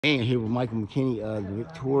And here with Michael McKinney, the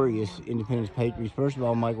victorious Independence Patriots. First of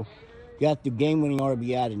all, Michael, got the game-winning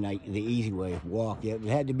RBI tonight the easy way, walk. It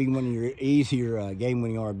had to be one of your easier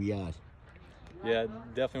game-winning RBIs. Yeah,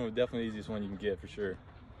 definitely the easiest one you can get for sure.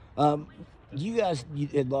 You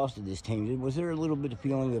had lost to this team. Was there a little bit of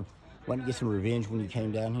feeling of wanting to get some revenge when you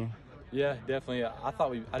came down here? Yeah, definitely.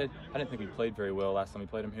 I didn't think we played very well last time we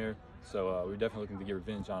played them here, so we were definitely looking to get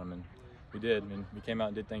revenge on them, and we did. I mean, we came out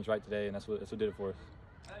and did things right today, and that's what did it for us.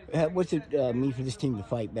 What's it mean for this team to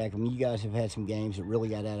fight back? I mean, you guys have had some games that really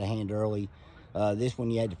got out of hand early. This one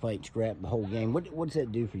you had to fight and scrap the whole game. What does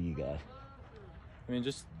that do for you guys? I mean,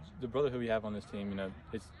 just the brotherhood we have on this team. You know,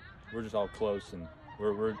 we're just all close, and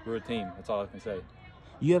we're a team. That's all I can say.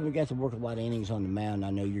 You haven't got to work a lot of innings on the mound.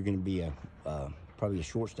 I know you're going to be probably a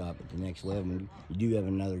shortstop at the next level. You do have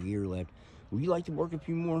another year left. Would you like to work a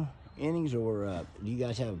few more innings, or do you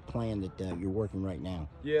guys have a plan that you're working right now?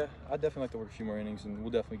 Yeah, I definitely like to work a few more innings, and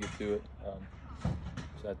we'll definitely get to it.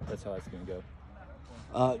 So that's how it's going to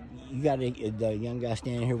go. You got the young guy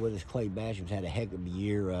standing here with us, Clay Basham's had a heck of a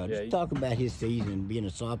year. Yeah, just talk about his season, being a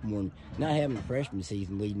sophomore and not having a freshman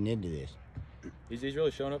season leading into this. He's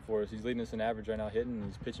really showing up for us. He's leading us in average right now, hitting, and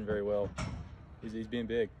he's pitching very well. He's being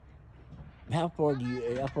big. How far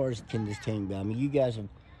can this team go? I mean, you guys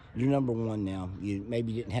you're number one now. You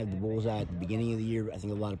maybe didn't have the bullseye at the beginning of the year, but I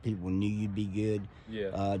think a lot of people knew you'd be good.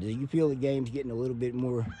 Yeah. Do you feel the game's getting a little bit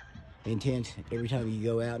more intense every time you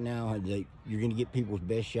go out now? You're going to get people's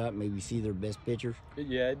best shot, maybe see their best pitchers?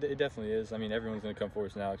 Yeah, it definitely is. I mean, everyone's going to come for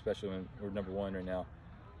us now, especially when we're number one right now.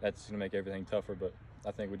 That's going to make everything tougher, but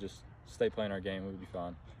I think we just stay playing our game, we'll be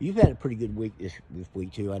fine. You've had a pretty good week this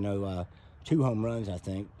week, too. I know 2 home runs, I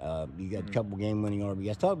think. You got a couple game-winning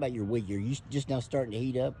RBIs. Talk about your week. Are you just now starting to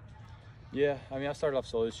heat up? Yeah, I mean, I started off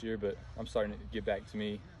slow this year, but I'm starting to get back to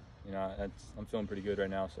me. You know, I'm feeling pretty good right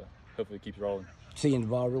now, so hopefully it keeps rolling. Seeing the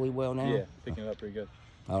ball really well now? Yeah, picking it up pretty good.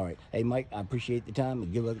 All right. Hey, Mike, I appreciate the time,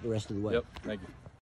 and good luck the rest of the way. Yep, thank you.